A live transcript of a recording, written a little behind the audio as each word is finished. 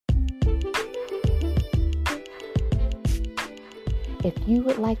If you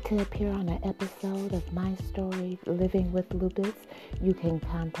would like to appear on an episode of My Story Living with Lupus, you can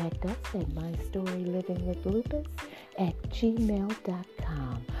contact us at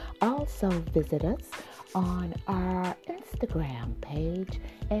mystorylivingwithlupus@gmail.com. Also visit us on our Instagram page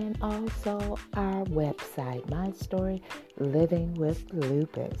and also our website, My Story Living with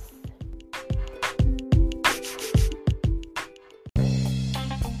Lupus.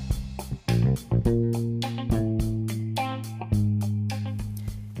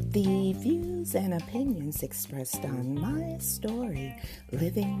 The views and opinions expressed on My Story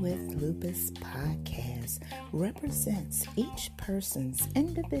Living with Lupus podcast represents each person's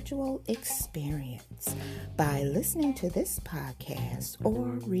individual experience. By listening to this podcast or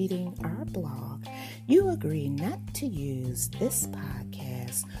reading our blog, you agree not to use this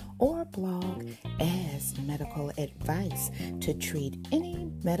podcast or blog as medical advice to treat any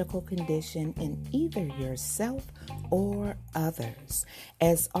medical condition in either yourself or others.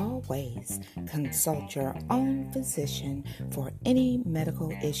 As always, consult your own physician for any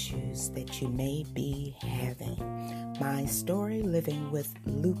medical issues that you may be having. My Story Living with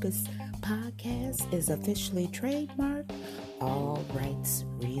Lupus podcast is officially trademarked, all rights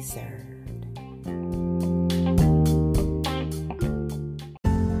reserved.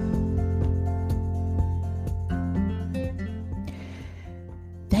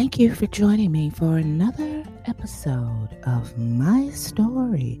 Thank you for joining me for another episode of My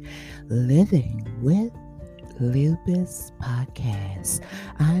Story Living with Lupus podcast.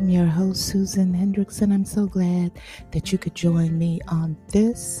 I'm your host, Susan Hendricks, and I'm so glad that you could join me on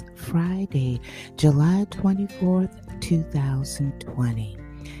this Friday, July 24th, 2020.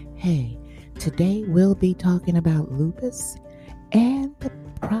 Hey, today we'll be talking about lupus and the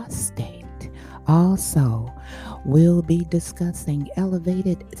prostate. Also, we'll be discussing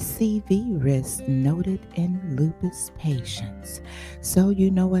elevated CV risks noted in lupus patients. So you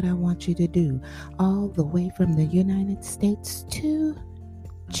know what I want you to do, all the way from the United States to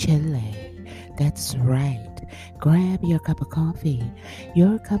Chile. That's right. Grab your cup of coffee,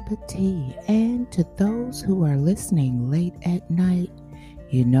 your cup of tea, and to those who are listening late at night,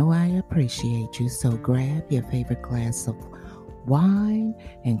 you know I appreciate you. So grab your favorite glass of wine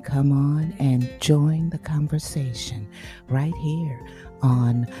and come on and join the conversation right here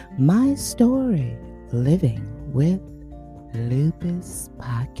on My Story Living with Lupus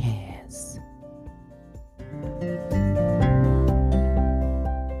podcast.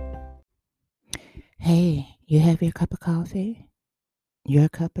 Hey, you have your cup of coffee, your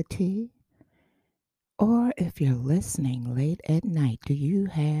cup of tea, or if you're listening late at night, do you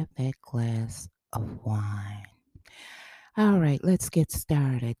have that glass of wine? All right, let's get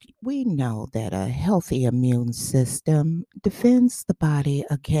started. We know that a healthy immune system defends the body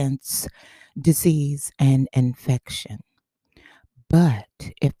against disease and infection. But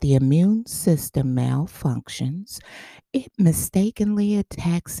if the immune system malfunctions, it mistakenly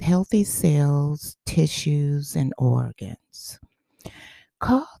attacks healthy cells, tissues, and organs.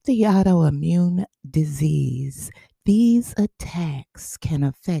 Called the autoimmune disease, these attacks can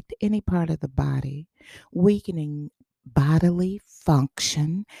affect any part of the body, weakening bodily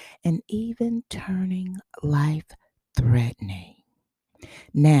function and even turning life-threatening.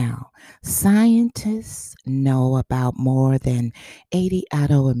 Now, scientists know about more than 80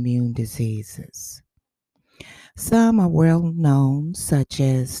 autoimmune diseases. Some are well known, such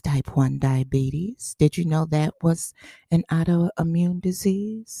as type 1 diabetes. Did you know that was an autoimmune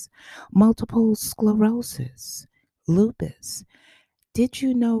disease? Multiple sclerosis, lupus. Did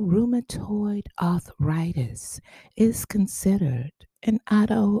you know rheumatoid arthritis is considered an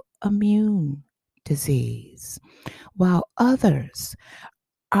autoimmune disease, while others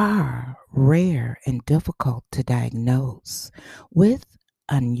are rare and difficult to diagnose? With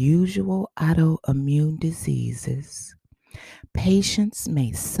unusual autoimmune diseases, patients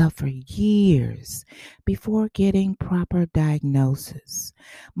may suffer years before getting proper diagnosis.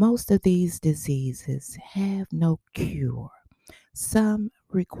 Most of these diseases have no cure. Some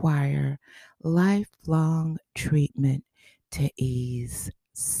require lifelong treatment to ease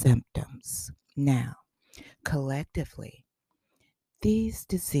symptoms. Now, collectively, these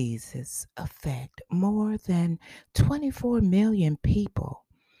diseases affect more than 24 million people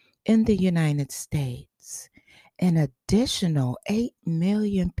in the United States. An additional 8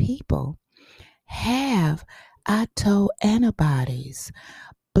 million people have autoantibodies,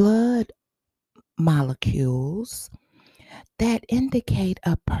 blood molecules that indicate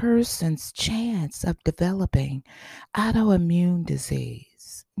a person's chance of developing autoimmune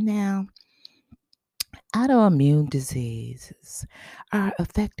disease. Now, autoimmune diseases are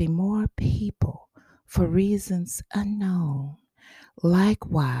affecting more people for reasons unknown.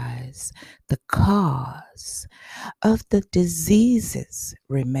 Likewise, the cause of the diseases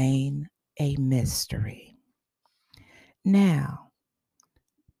remain a mystery. Now,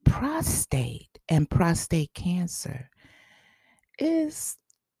 prostate and prostate cancer is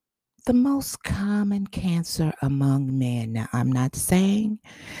the most common cancer among men. Now, I'm not saying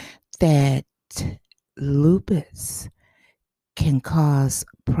that lupus can cause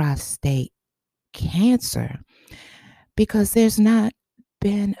prostate cancer because there's not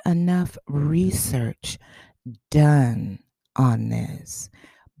been enough research done on this.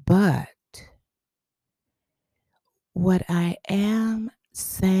 But what I am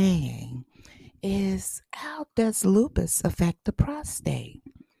saying is, how does lupus affect the prostate?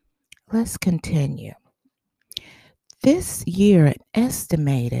 Let's continue. This year, an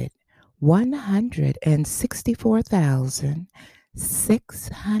estimated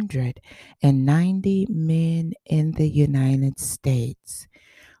 164,690 men in the United States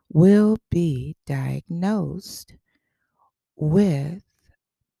will be diagnosed with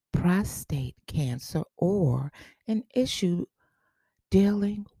prostate cancer or an issue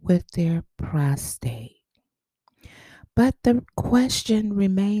dealing with their prostate. But the question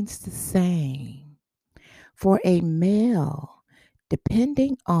remains the same. For a male,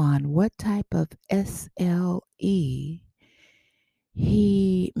 depending on what type of SLE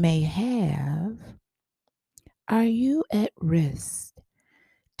he may have, are you at risk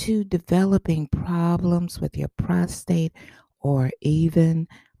to developing problems with your prostate or even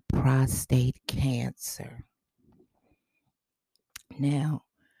prostate cancer? Now,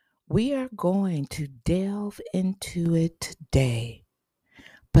 we are going to delve into it today.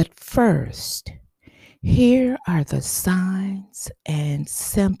 But first, here are the signs and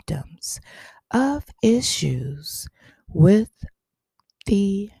symptoms of issues with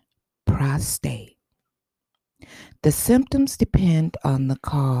the prostate. The symptoms depend on the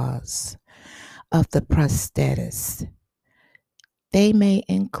cause of the prostatitis. They may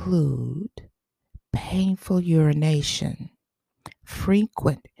include painful urination,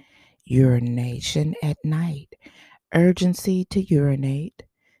 frequent urination at night, urgency to urinate,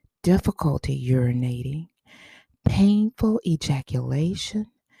 difficulty urinating, painful ejaculation,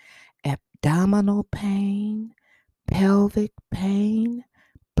 abdominal pain, pelvic pain,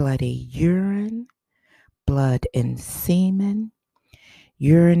 bloody urine, blood in semen,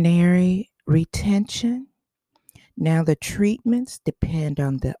 urinary retention. Now, the treatments depend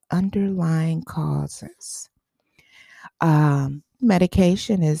on the underlying causes.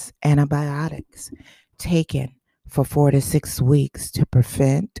 Medication is antibiotics taken for 4 to 6 weeks to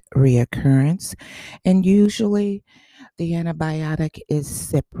prevent reoccurrence, and usually the antibiotic is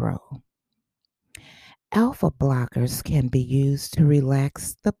Cipro. Alpha blockers can be used to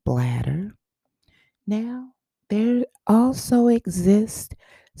relax the bladder. Now, there also exists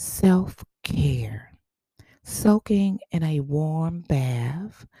self-care. Soaking in a warm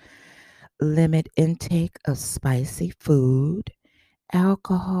bath, limit intake of spicy food,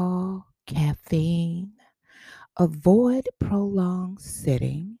 alcohol, caffeine, avoid prolonged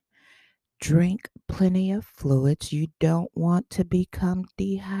sitting, drink plenty of fluids. You don't want to become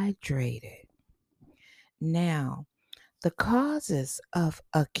dehydrated. Now, the causes of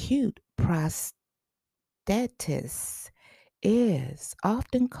acute prostatitis is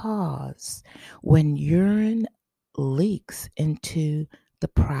often caused when urine leaks into the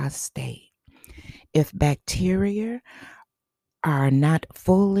prostate. If bacteria are not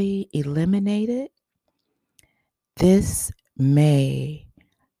fully eliminated, this may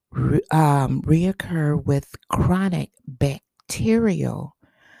reoccur with chronic bacterial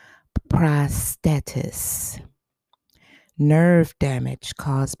prostatitis. Nerve damage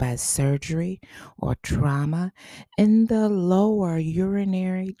caused by surgery or trauma in the lower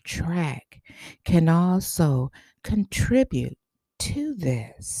urinary tract can also contribute to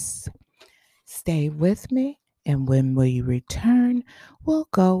this. Stay with me, and when we return, we'll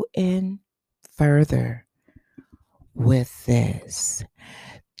go in further with this.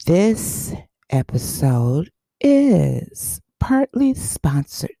 This episode is partly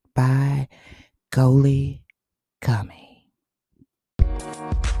sponsored by Goli Gummy.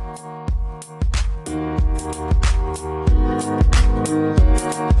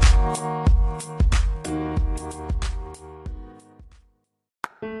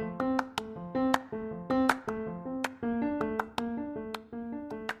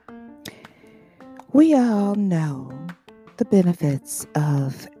 We all know the benefits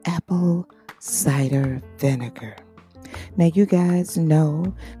of apple cider vinegar. Now, you guys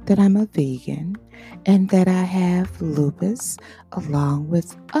know that I'm a vegan and that I have lupus along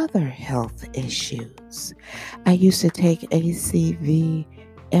with other health issues. I used to take ACV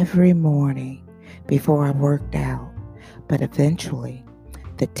every morning before I worked out, but eventually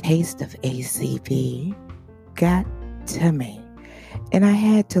the taste of ACV got to me, and I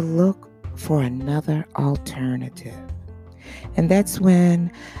had to look for another alternative. And that's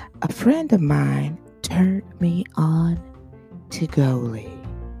when a friend of mine turned me on to Goli.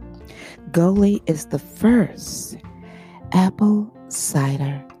 Goli is the first apple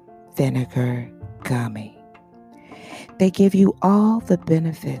cider vinegar gummy. They give you all the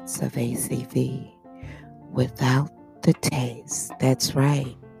benefits of ACV without the taste. That's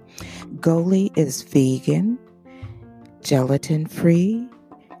right. Goli is vegan, gelatin-free,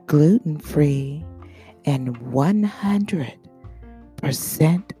 gluten-free, and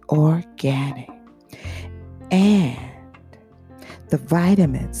 100% organic. And the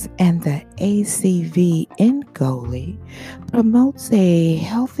vitamins and the ACV in Goli promotes a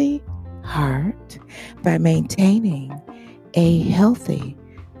healthy heart by maintaining a healthy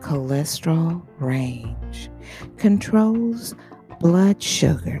cholesterol range, controls blood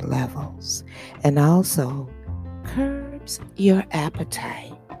sugar levels, and also curbs your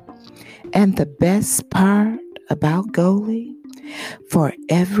appetite. And the best part about Goli, for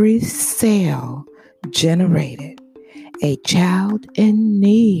every cell generated, a child in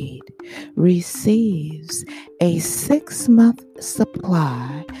need receives a 6-month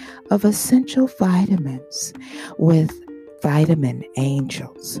supply of essential vitamins with Vitamin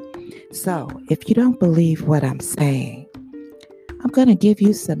Angels. So, if you don't believe what I'm saying, I'm going to give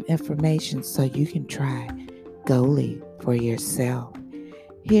you some information so you can try Goli for yourself.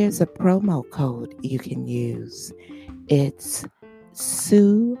 Here's a promo code you can use. It's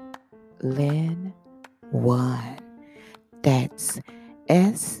SUELYNN1. That's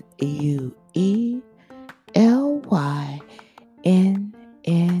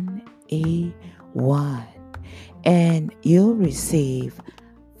SUELYNNE1. And you'll receive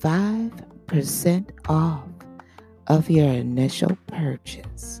 5% off of your initial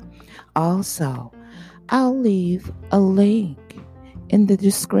purchase. Also, I'll leave a link in the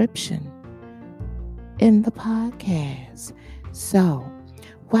description in the podcast. So,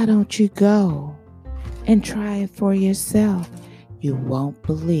 why don't you go and try it for yourself? You won't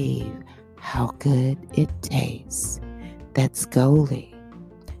believe how good it tastes. That's Goli.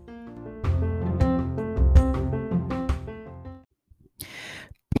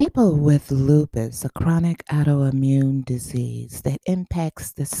 People with lupus, a chronic autoimmune disease that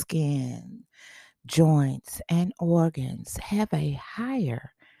impacts the skin, joints, and organs, have a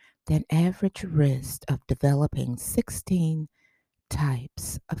higher than average risk of developing 16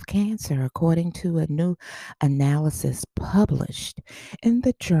 types of cancer, according to a new analysis published in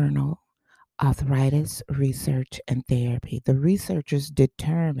the journal Arthritis Research and Therapy. The researchers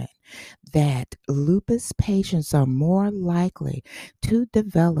determined that lupus patients are more likely to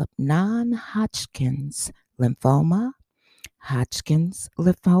develop non-Hodgkin's lymphoma,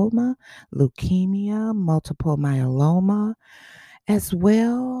 leukemia, multiple myeloma, as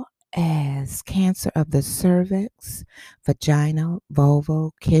well as cancer of the cervix, vagina, vulva,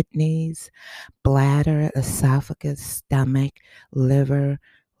 kidneys, bladder, esophagus, stomach, liver,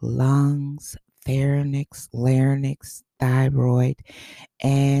 lungs, pharynx, larynx, thyroid,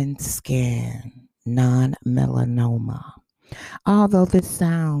 and skin, non-melanoma. Although this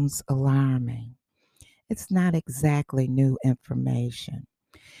sounds alarming, it's not exactly new information.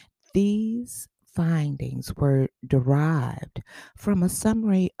 These findings were derived from a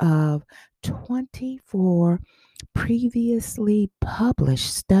summary of 24 previously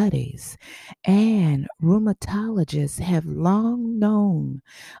published studies, and rheumatologists have long known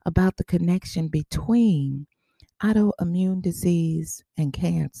about the connection between autoimmune disease and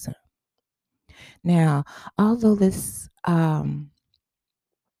cancer. Now, although the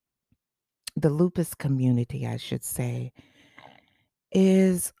lupus community, I should say,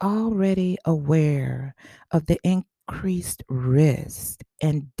 is already aware of the increased risk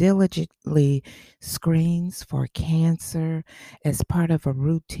and diligently screens for cancer as part of a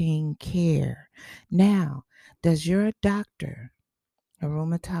routine care. Now, does your doctor, a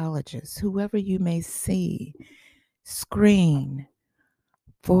rheumatologist, whoever you may see, screen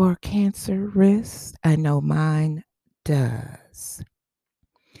for cancer risk? I know mine does.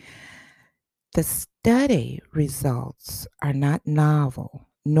 The study results are not novel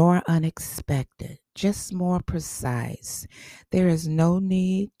nor unexpected, just more precise. There is no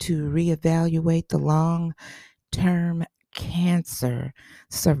need to reevaluate the long-term cancer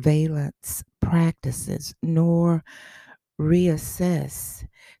surveillance practices nor reassess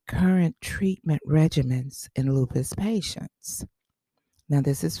current treatment regimens in lupus patients. Now,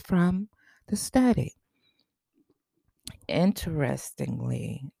 this is from the study.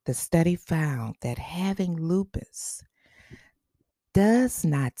 Interestingly, the study found that having lupus does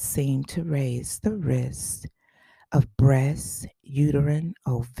not seem to raise the risk of breast, uterine,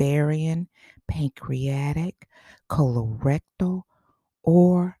 ovarian, pancreatic, colorectal,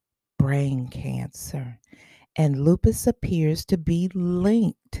 or brain cancer. And lupus appears to be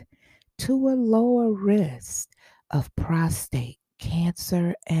linked to a lower risk of prostate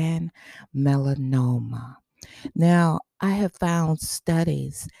cancer and melanoma. Now, I have found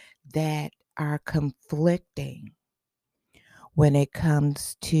studies that are conflicting when it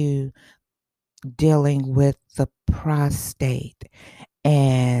comes to dealing with the prostate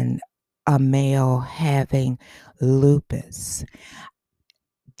and a male having lupus.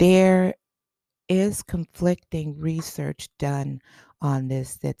 There is conflicting research done on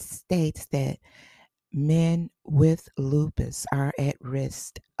this that states that men with lupus are at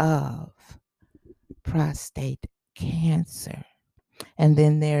risk of prostate cancer. And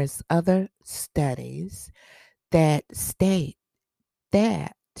then there's other studies that state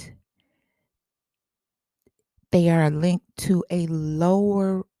that they are linked to a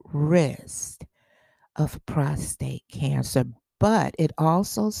lower risk of prostate cancer. But it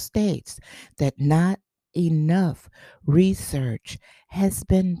also states that not enough research has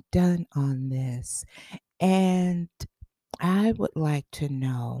been done on this. And I would like to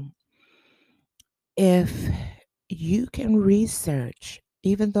know if you can research,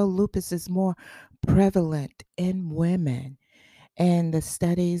 even though lupus is more prevalent in women, and the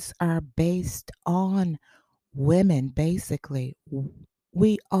studies are based on women, basically,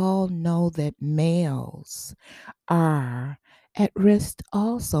 we all know that males are at risk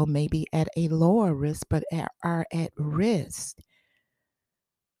also, maybe at a lower risk, but are at risk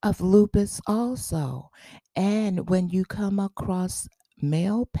of lupus also. And when you come across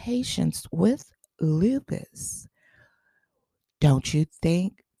male patients with lupus, don't you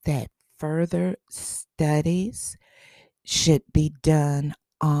think that further studies should be done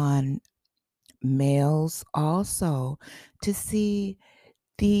on males also to see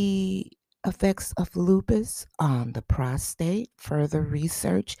the effects of lupus on the prostate? Further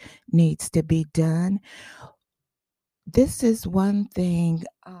research needs to be done. This is one thing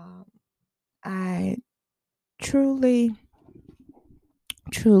I truly,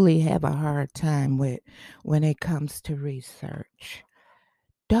 truly have a hard time with when it comes to research.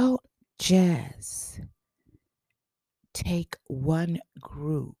 Don't just take one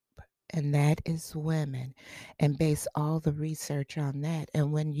group, and that is women, and base all the research on that.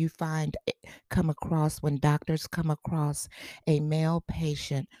 And when you when doctors come across a male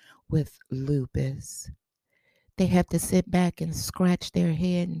patient with lupus, they have to sit back and scratch their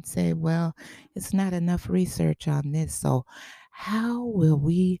head and say, well, it's not enough research on this. So, how will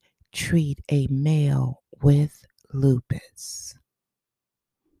we treat a male with lupus?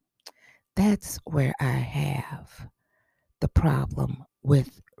 That's where I have the problem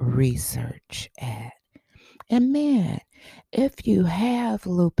with research at. And man, if you have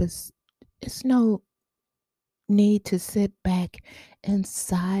lupus, it's no need to sit back in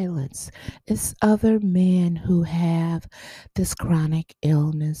silence. It's other men who have this chronic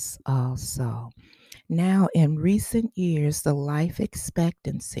illness also. Now, in recent years, the life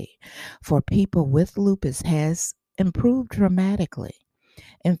expectancy for people with lupus has improved dramatically.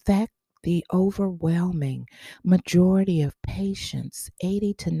 In fact, the overwhelming majority of patients,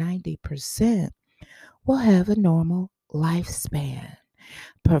 80 to 90%, will have a normal lifespan,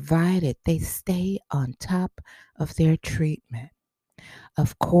 provided they stay on top of their treatment.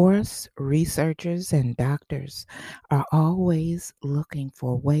 Of course, researchers and doctors are always looking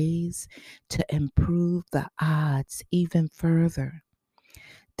for ways to improve the odds even further.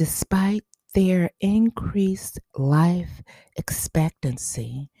 Despite their increased life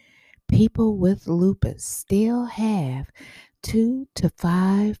expectancy, people with lupus still have 2 to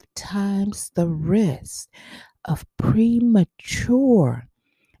 5 times the risk of premature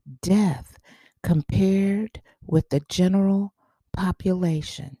death compared with the general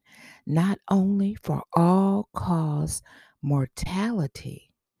population, not only for all cause mortality,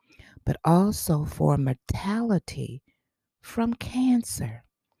 but also for mortality from cancer.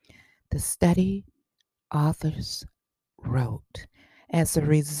 The study authors wrote, as a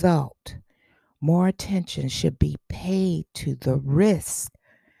result, more attention should be paid to the risk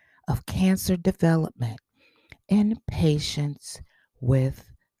of cancer development in patients with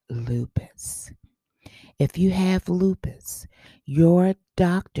lupus. If you have lupus, your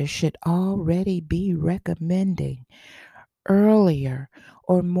doctor should already be recommending earlier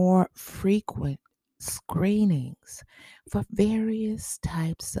or more frequent screenings for various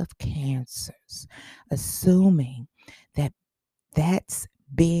types of cancers, assuming that that's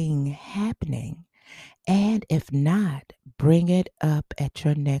being happening. And if not, bring it up at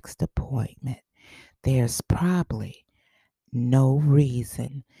your next appointment. There's probably no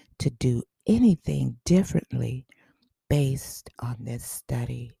reason to do anything differently based on this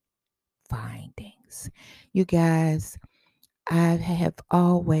study findings. You guys, I have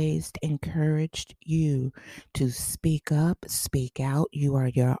always encouraged you to speak up, speak out. You are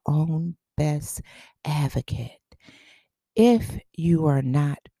your own best advocate. If you are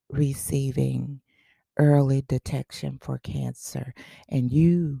not receiving early detection for cancer and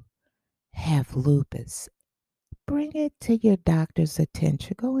you have lupus, bring it to your doctor's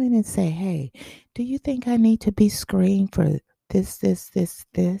attention. Go in and say, hey, do you think I need to be screened for this?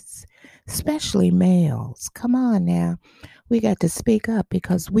 Especially males. Come on now. We got to speak up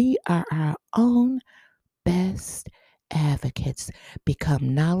because we are our own best advocates.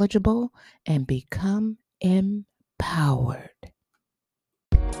 Become knowledgeable and become empowered.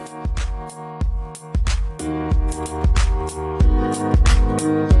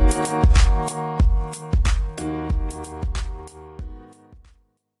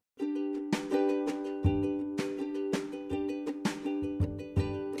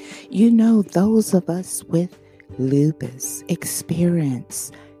 You know, those of us with lupus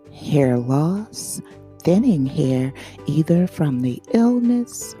experience hair loss, thinning hair, either from the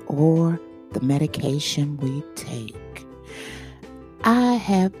illness or the medication we take. I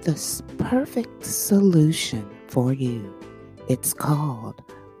have the perfect solution for you. It's called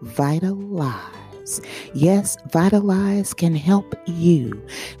Vitalize. Yes, Vitalize can help you.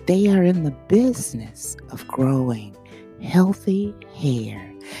 They are in the business of growing healthy hair.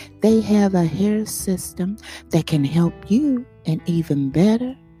 They have a hair system that can help you, and even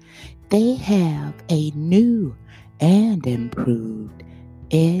better, they have a new and improved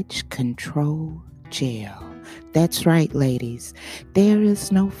edge control gel. That's right, ladies. There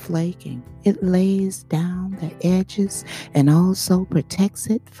is no flaking. It lays down the edges and also protects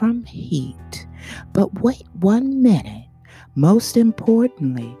it from heat. But wait 1 minute. Most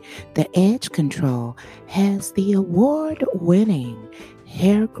importantly, the edge control has the award-winning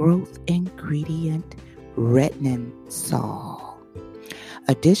hair growth ingredient retin sol.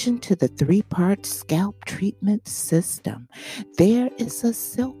 Addition to the 3-part scalp treatment system, there is a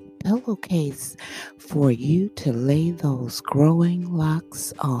silk pillowcase for you to lay those growing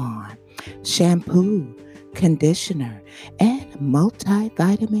locks on. Shampoo, conditioner, and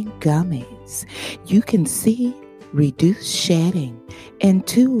multivitamin gummies. You can see reduced shedding in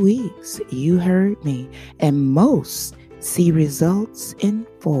 2 weeks. You heard me. And most see results in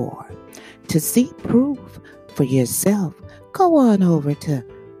 4. To see proof for yourself, go on over to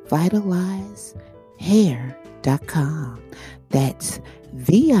vitalizehair.com. That's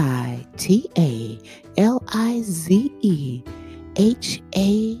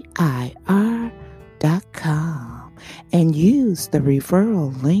vitalizehair.com and use the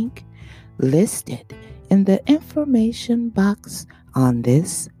referral link listed in the information box on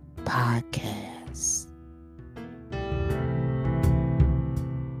this podcast.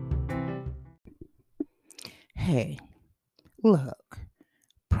 Hey, look,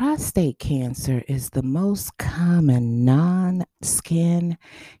 prostate cancer is the most common non-skin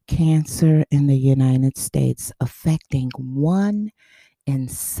cancer in the United States, affecting 1 in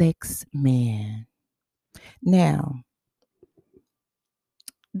 6 men. Now,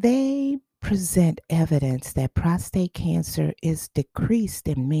 they present evidence that prostate cancer is decreased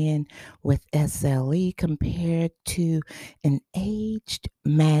in men with SLE compared to an aged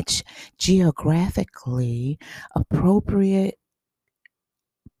matched geographically appropriate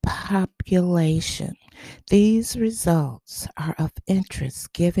population. These results are of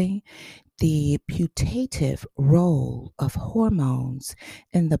interest given the putative role of hormones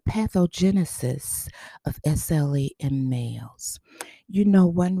in the pathogenesis of SLE in males. You know,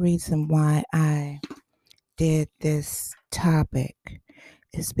 one reason why I did this topic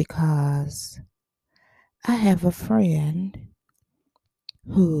is because I have a friend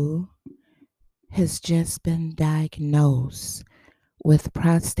who has just been diagnosed with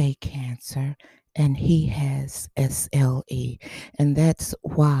prostate cancer, and he has SLE. And that's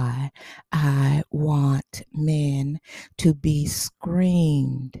why I want men to be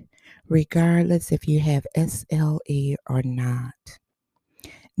screened, regardless if you have SLE or not.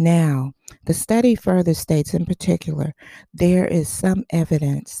 Now, the study further states, in particular, there is some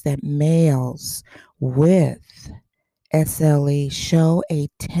evidence that males with SLE show a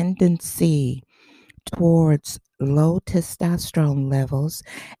tendency towards low testosterone levels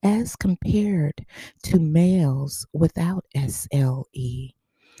as compared to males without SLE.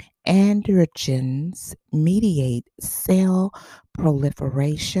 Androgens mediate cell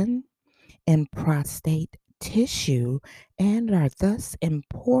proliferation in prostate tissue and are thus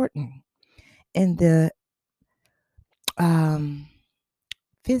important in the um,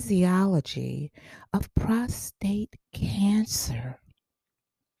 physiology of prostate cancer.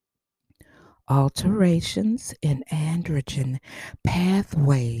 Alterations in androgen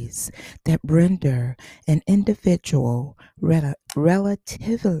pathways that render an individual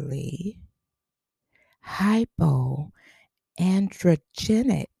relatively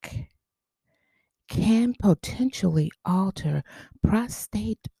hypoandrogenic can potentially alter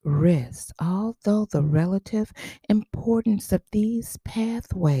prostate risk, although the relative importance of these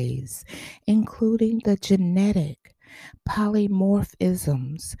pathways, including the genetic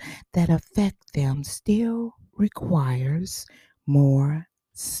polymorphisms that affect them, still requires more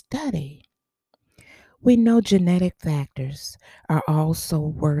study. We know genetic factors are also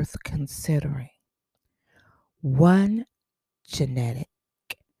worth considering. One genetic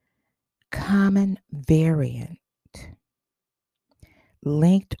common variant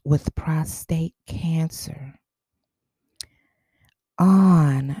linked with prostate cancer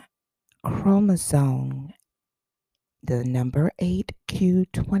on chromosome the number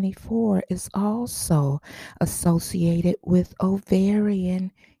 8q24 is also associated with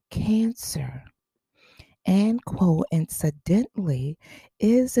ovarian cancer and coincidentally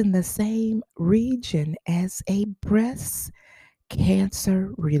is in the same region as a breast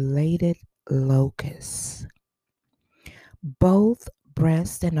cancer related locus. Both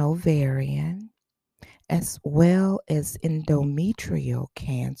breast and ovarian, as well as endometrial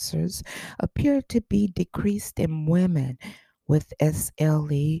cancers, appear to be decreased in women with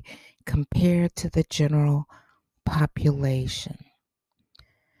SLE compared to the general population.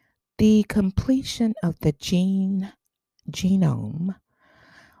 The completion of the genome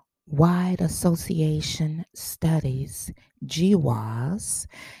wide association studies, GWAS,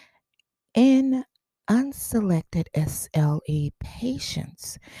 in unselected SLE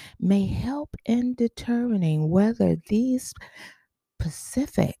patients may help in determining whether these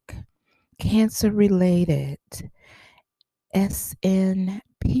specific cancer-related SNPs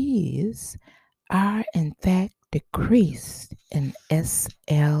are in fact decreased in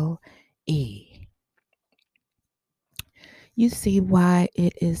SLE. You see why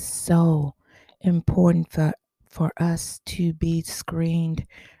it is so important for us to be screened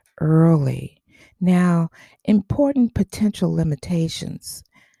early. Now, important potential limitations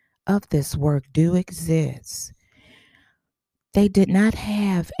of this work do exist. They did not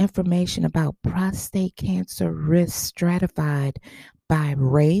have information about prostate cancer risk stratified by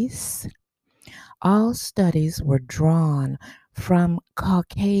race. All studies were drawn from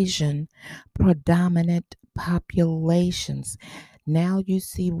Caucasian predominant populations. Now you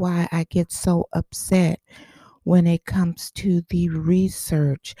see why I get so upset when it comes to the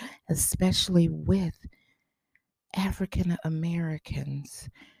research, especially with African Americans,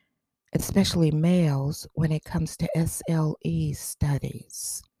 especially males, when it comes to SLE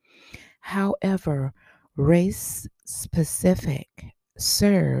studies. However, race specific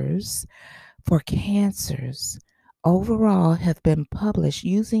SERS for cancers overall have been published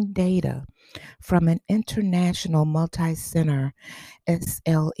using data from an international multi-center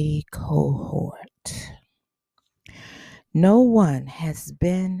SLE cohort. No one has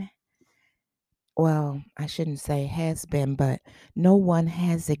been, well, I shouldn't say has been, but no one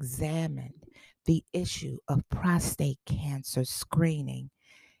has examined the issue of prostate cancer screening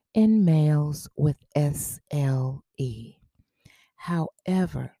in males with SLE.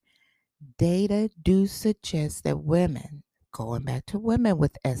 However, data do suggest that women, going back to women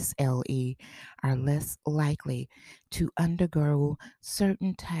with SLE, are less likely to undergo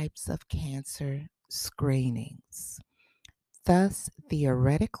certain types of cancer screenings. Thus,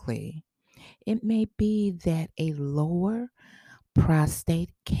 theoretically, it may be that a lower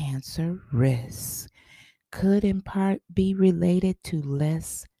prostate cancer risk could in part be related to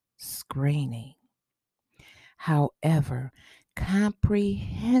less screening. However,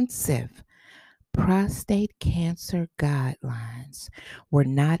 comprehensive prostate cancer guidelines were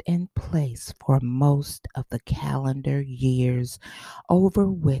not in place for most of the calendar years over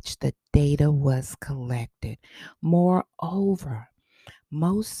which the data was collected. Moreover,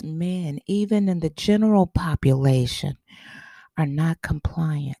 most men, even in the general population, are not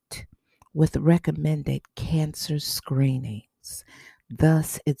compliant with recommended cancer screenings.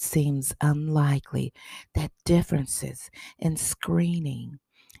 Thus, it seems unlikely that differences in screening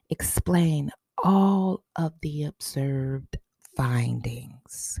explain all of the observed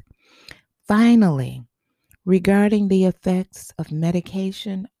findings. Finally, regarding the effects of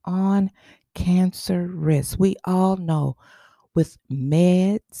medication on cancer risk, we all know with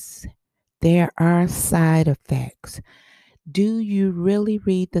meds, there are side effects. Do you really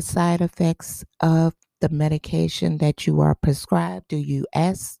read the side effects of the medication that you are prescribed? Do you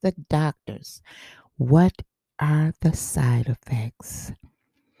ask the doctors, what are the side effects?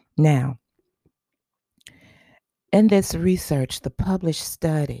 Now, in this research, the published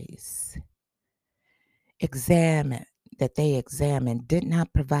studies they examined did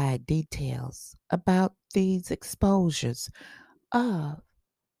not provide details about these exposures of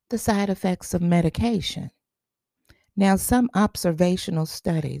the side effects of medication. Now, some observational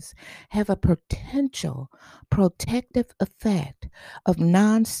studies have a potential protective effect of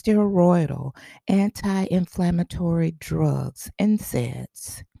non-steroidal anti-inflammatory drugs,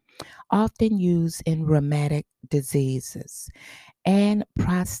 NSAIDs, often used in rheumatic diseases and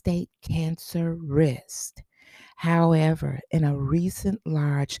prostate cancer risk. However, in a recent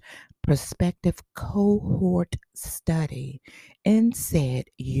large prospective cohort study, NSAID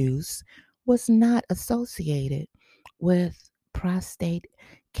use was not associated with prostate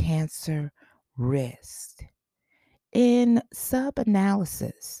cancer risk. In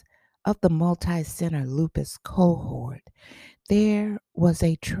sub-analysis of the multi-center lupus cohort, there was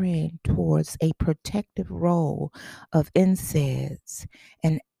a trend towards a protective role of NSAIDs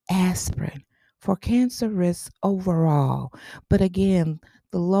and aspirin for cancer risk overall. But again,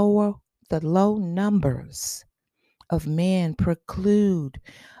 the low numbers of men preclude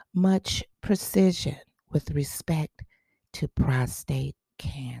much precision with respect to prostate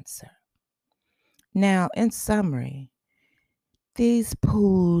cancer. Now, in summary, these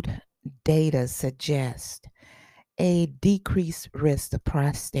pooled data suggest a decreased risk of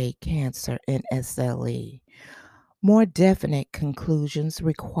prostate cancer in SLE. More definite conclusions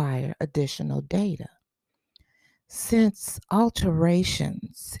require additional data. Since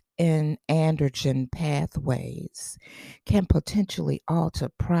alterations in androgen pathways can potentially alter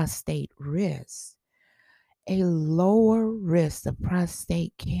prostate risk, a lower risk of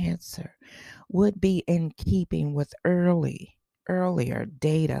prostate cancer would be in keeping with earlier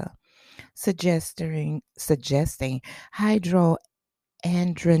data suggesting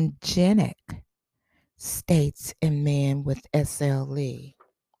hydroandrogenic states in men with SLE.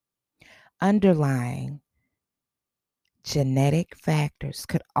 Underlying genetic factors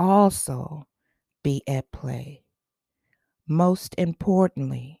could also be at play. Most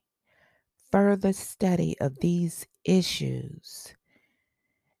importantly, further study of these issues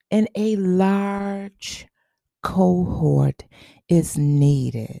in a large cohort is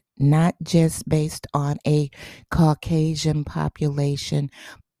needed, not just based on a Caucasian population,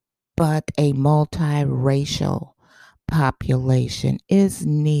 but a multiracial population is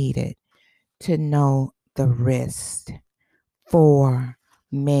needed to know the risk for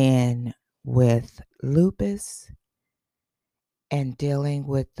men with lupus and dealing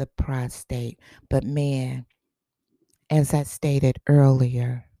with the prostate. But man, as I stated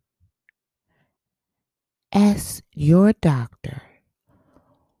earlier, ask your doctor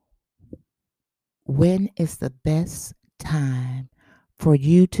when is the best time for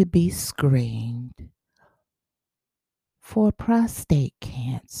you to be screened for prostate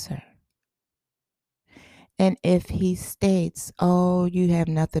cancer. And if he states, oh, you have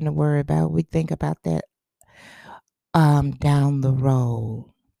nothing to worry about, we think about that down the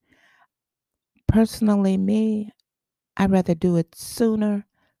road. Personally, me, I'd rather do it sooner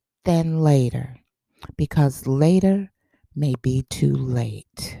than later because later may be too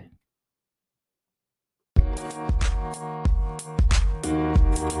late.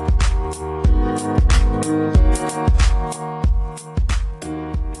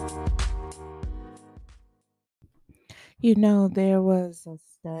 You know, there was a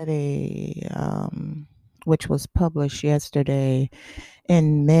study which was published yesterday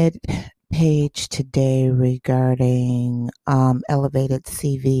in MedPage Today regarding elevated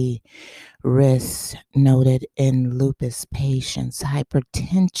CV risks noted in lupus patients.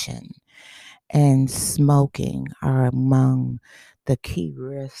 Hypertension and smoking are among the key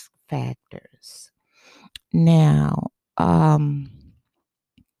risk factors. Now,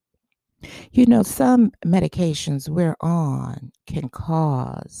 you know, some medications we're on can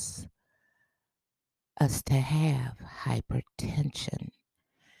cause us to have hypertension.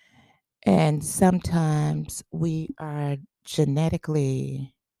 And sometimes we are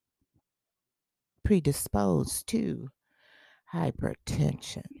genetically predisposed to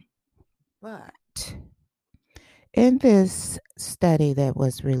hypertension. But In this study that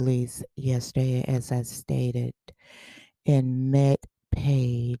was released yesterday, as I stated in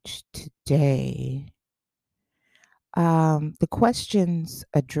MedPage today, the questions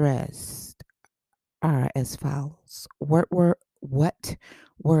addressed are as follows. What were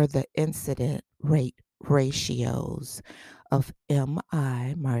the incident rate ratios of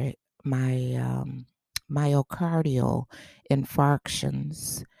myocardial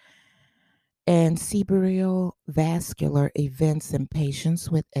infarctions and cerebral vascular events in patients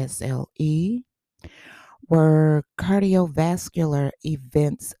with SLE? Were cardiovascular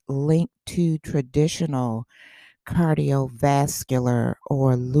events linked to traditional cardiovascular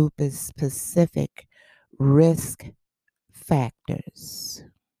or lupus specific risk factors?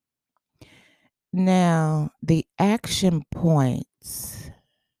 Now, the action points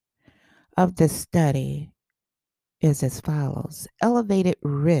of the study is as follows. Elevated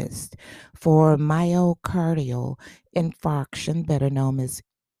risk for myocardial infarction, better known as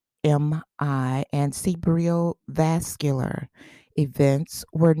MI, and cerebrovascular events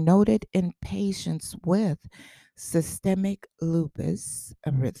were noted in patients with systemic lupus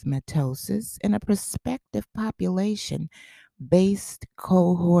erythematosus in a prospective population based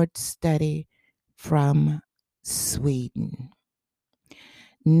cohort study from Sweden.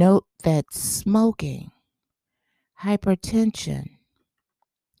 Note that smoking, hypertension,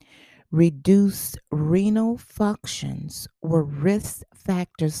 reduced renal functions were risk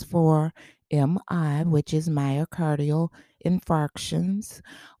factors for MI, which is myocardial infarctions,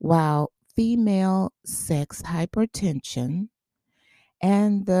 while female sex hypertension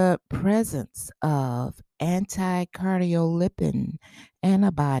and the presence of anticardiolipin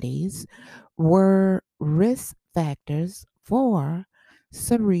antibodies were risk factors for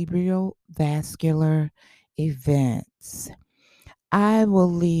cerebral vascular events. I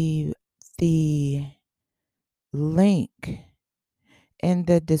will leave the link in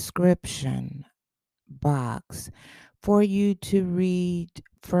the description box for you to read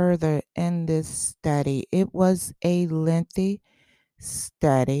further in this study. It was a lengthy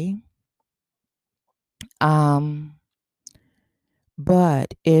study.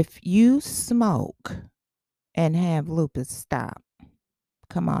 But if you smoke and have lupus, stop.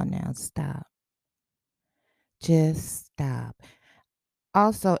 Come on now, stop. Just stop.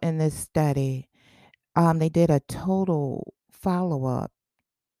 Also in this study, they did a total follow-up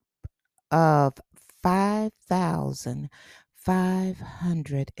of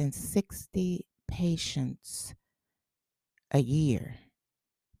 5,560 patients a year.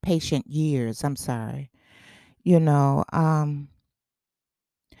 Patient years, I'm sorry.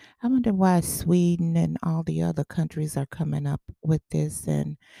 I wonder why Sweden and all the other countries are coming up with this.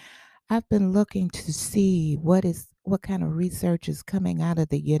 And I've been looking to see what kind of research is coming out of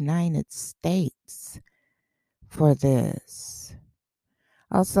the United States for this.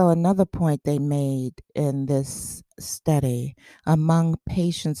 Also, another point they made in this study, among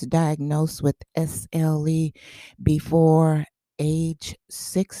patients diagnosed with SLE before age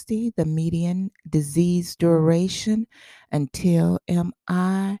 60, the median disease duration until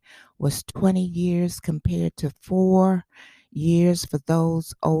MI was 20 years compared to 4 years for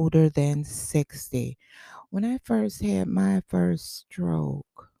those older than 60. When I first had my first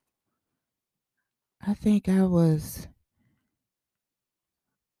stroke, I think I was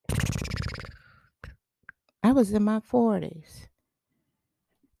in my 40s.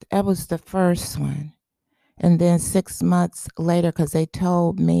 That was the first one. And then 6 months later, because they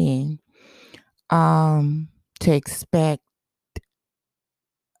told me to expect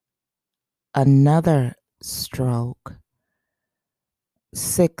another stroke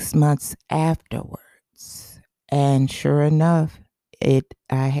 6 months afterwards. And sure enough,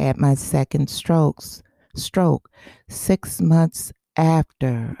 I had my second stroke 6 months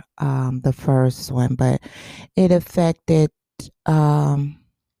after the first one, but it affected.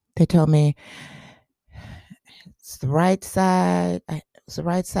 They told me it's the right side. It's the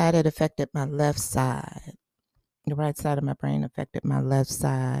right side. It affected my left side. The right side of my brain affected my left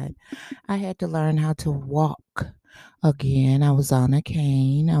side. I had to learn how to walk again. I was on a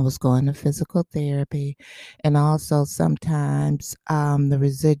cane. I was going to physical therapy. And also sometimes the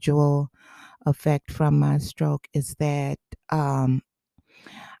residual effect from my stroke is that I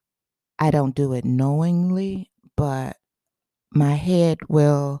don't do it knowingly, but my head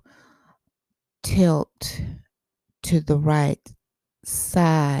will tilt to the right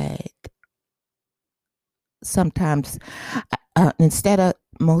side. Sometimes instead of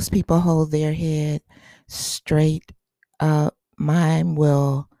most people hold their head straight up, mine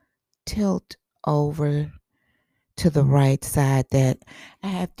will tilt over to the right side, that I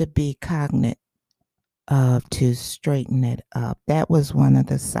have to be cognate to straighten it up. That was one of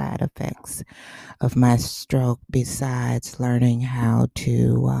the side effects of my stroke, besides learning how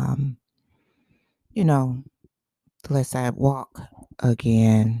to, let's say walk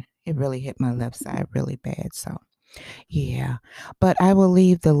again. It really hit my left side really bad. So, yeah. But I will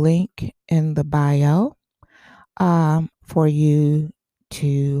leave the link in the bio for you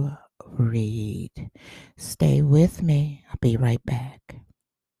to read. Stay with me. I'll be right back.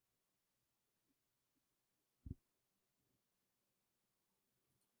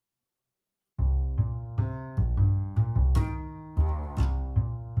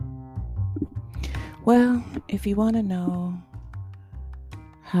 Well, if you want to know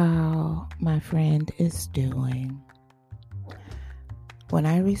how my friend is doing, when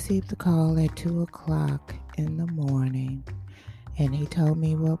I received the call at 2 o'clock in the morning and he told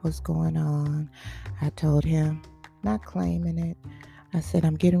me what was going on, I told him, not claiming it, I said,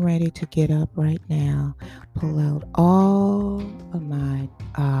 I'm getting ready to get up right now, pull out all of my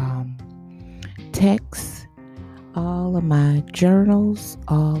texts, all of my journals,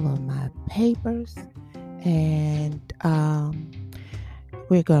 all of my papers, and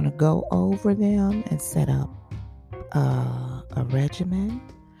we're going to go over them and set up a regimen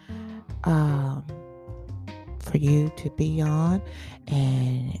for you to be on,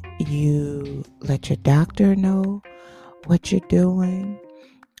 and you let your doctor know what you're doing.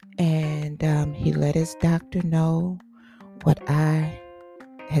 And he let his doctor know what I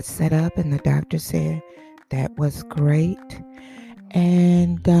had set up, and the doctor said that was great.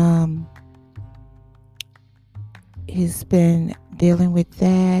 And he's been dealing with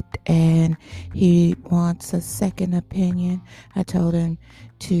that, and he wants a second opinion. I told him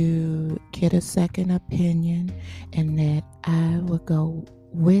to get a second opinion and that I would go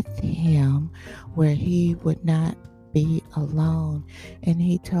with him where he would not be alone. And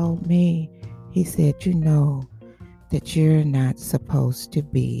he told me, he said, you know that you're not supposed to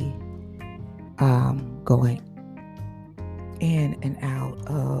be going in and out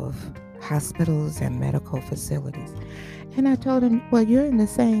of hospitals and medical facilities. And I told him, well, you're in the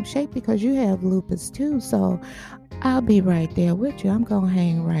same shape because you have lupus too, so I'll be right there with you. I'm going to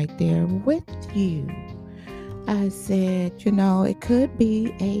hang right there with you. I said, it could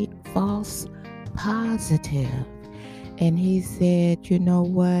be a false positive. And he said, you know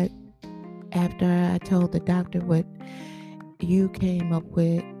what? After I told the doctor what you came up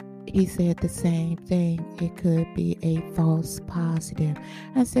with, he said the same thing. It could be a false positive.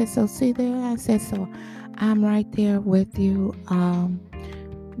 I said, so see there? I said, so I'm right there with you.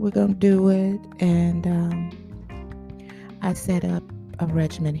 We're going to do it. And I set up a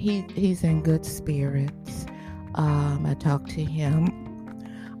regimen. He's in good spirits. I talked to him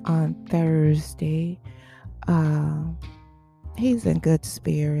on Thursday. He's in good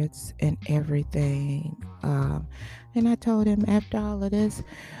spirits and everything. And I told him, after all of this,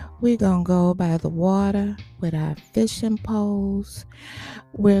 we're going to go by the water with our fishing poles.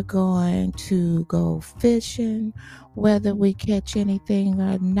 We're going to go fishing, whether we catch anything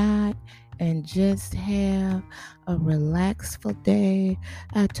or not, and just have a relaxful day.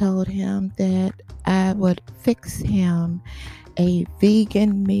 I told him that I would fix him a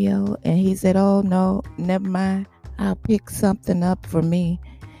vegan meal, and he said, oh, no, never mind. I'll pick something up for me.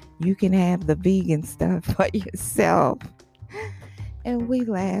 You can have the vegan stuff for yourself. And we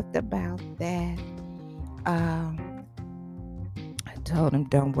laughed about that. I told him,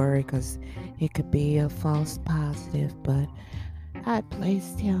 don't worry, because it could be a false positive. But I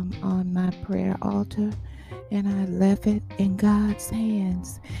placed him on my prayer altar, and I left it in God's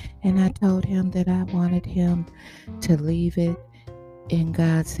hands. And I told him that I wanted him to leave it in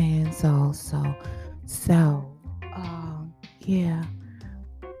God's hands also. So, yeah,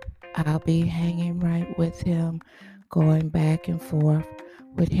 I'll be hanging right with him, going back and forth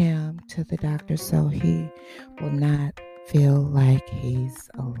with him to the doctor so he will not feel like he's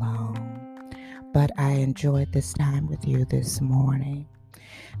alone. But I enjoyed this time with you this morning.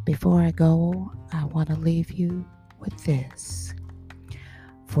 Before I go, I want to leave you with this.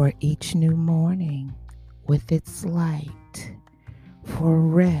 For each new morning with its light, for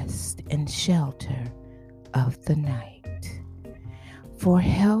rest and shelter of the night, for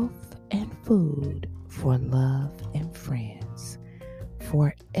health and food, for love and friends,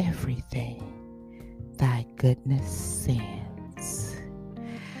 for everything thy goodness sends.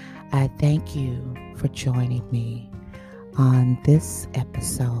 I thank you for joining me on this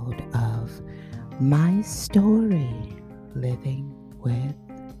episode of My Story, Living with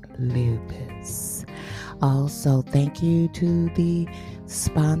Lupus. Also, thank you to the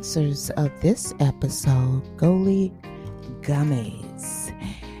sponsors of this episode, Goli Gummies.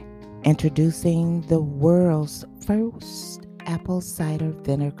 Introducing the world's first apple cider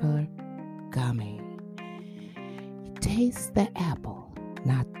vinegar gummy. Taste the apple,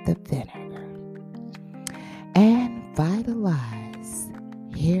 not the vinegar. And Vitalize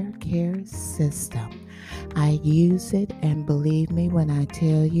hair care system. I use it, and believe me when I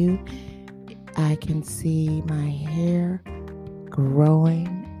tell you, I can see my hair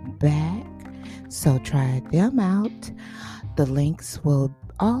growing back. So try them out. The links will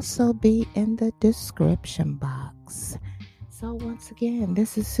also be in the description box. So once again,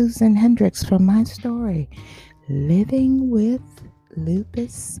 this is Susan Hendricks from My Story, Living with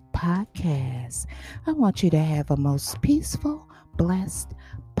Lupus podcast. I want you to have a most peaceful, blessed,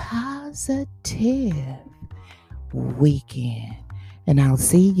 positive weekend. And I'll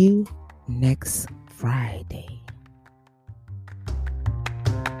see you next Friday.